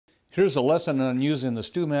Here's a lesson on using the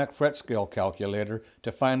StewMac fret scale calculator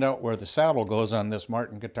to find out where the saddle goes on this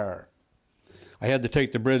Martin guitar. I had to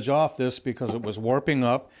take the bridge off this because it was warping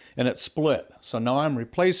up and it split, so now I'm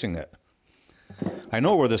replacing it. I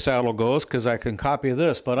know where the saddle goes because I can copy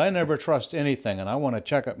this, but I never trust anything and I want to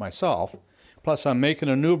check it myself. Plus I'm making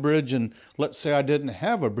a new bridge, and let's say I didn't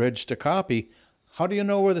have a bridge to copy. How do you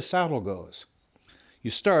know where the saddle goes?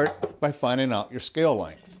 You start by finding out your scale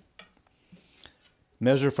length.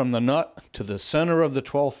 Measure from the nut to the center of the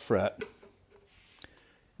 12th fret.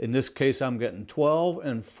 In this case, I'm getting 12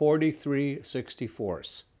 and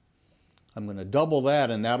 43/64. I'm going to double that,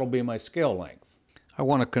 and that'll be my scale length. I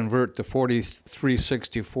want to convert the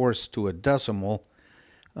 43/64 to a decimal.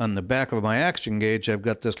 On the back of my action gauge, I've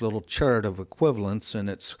got this little chart of equivalents, and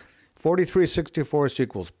it's 43/64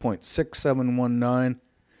 equals 0.6719.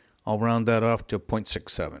 I'll round that off to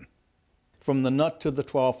 0.67. From the nut to the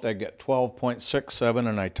 12th, I get 12.67,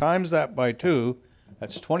 and I times that by 2.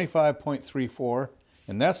 That's 25.34,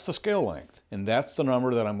 and that's the scale length, and that's the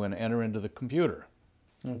number that I'm going to enter into the computer.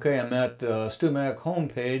 Okay, I'm at the StewMac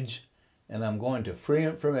homepage, and I'm going to Free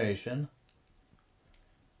Information.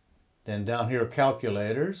 Then down here,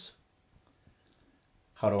 Calculators.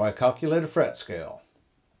 How do I calculate a fret scale?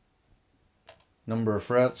 Number of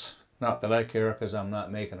frets. Not that I care because I'm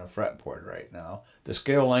not making a fretboard right now. The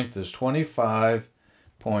scale length is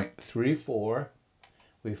 25.34.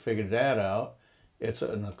 We figured that out. It's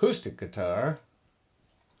an acoustic guitar.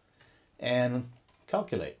 And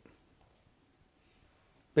calculate.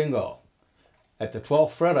 Bingo. At the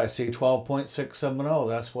 12th fret I see 12.670.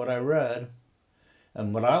 That's what I read.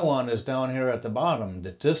 And what I want is down here at the bottom, the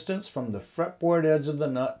distance from the fretboard edge of the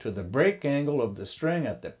nut to the break angle of the string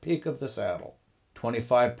at the peak of the saddle.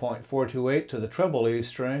 25.428 to the treble E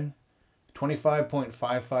string,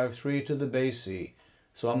 25.553 to the bass E.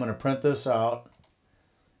 So I'm going to print this out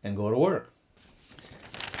and go to work.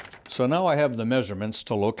 So now I have the measurements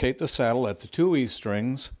to locate the saddle at the 2 E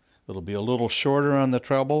strings. It'll be a little shorter on the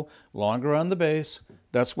treble, longer on the bass.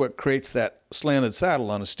 That's what creates that slanted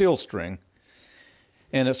saddle on a steel string.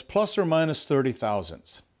 And it's plus or minus 30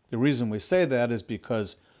 thousandths. The reason we say that is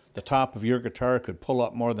because the top of your guitar could pull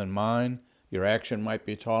up more than mine. Your action might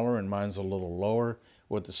be taller and mine's a little lower.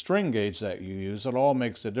 With the string gauge that you use, it all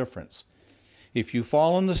makes a difference. If you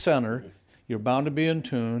fall in the center, you're bound to be in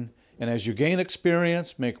tune, and as you gain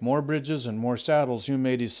experience, make more bridges and more saddles, you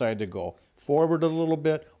may decide to go forward a little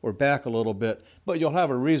bit or back a little bit, but you'll have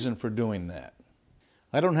a reason for doing that.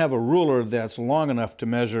 I don't have a ruler that's long enough to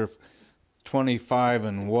measure 25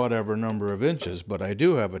 and whatever number of inches, but I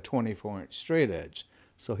do have a 24-inch straight edge.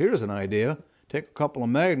 So here's an idea. Take a couple of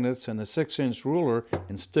magnets and a 6-inch ruler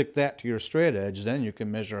and stick that to your straight edge, then you can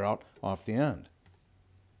measure out off the end.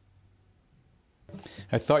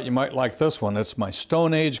 I thought you might like this one. It's my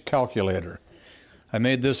Stone Age calculator. I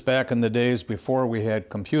made this back in the days before we had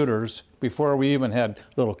computers, before we even had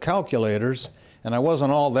little calculators, and I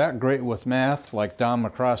wasn't all that great with math like Don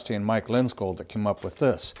McCrosty and Mike Linskold that came up with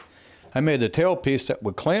this. I made a tailpiece that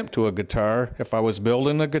would clamp to a guitar if I was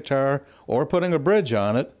building a guitar or putting a bridge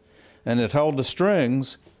on it, and it held the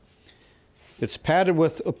strings. It's padded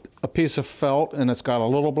with a piece of felt, and it's got a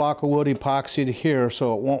little block of wood epoxied here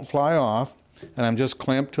so it won't fly off. And I'm just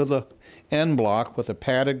clamped to the end block with a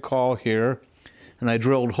padded caul here, and I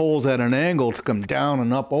drilled holes at an angle to come down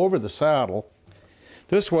and up over the saddle.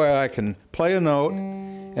 This way I can play a note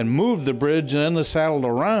and move the bridge and the saddle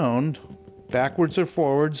around, backwards or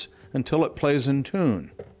forwards, until it plays in tune.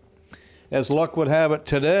 As luck would have it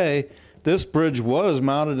today, this bridge was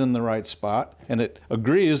mounted in the right spot, and it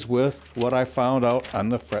agrees with what I found out on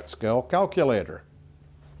the fret scale calculator.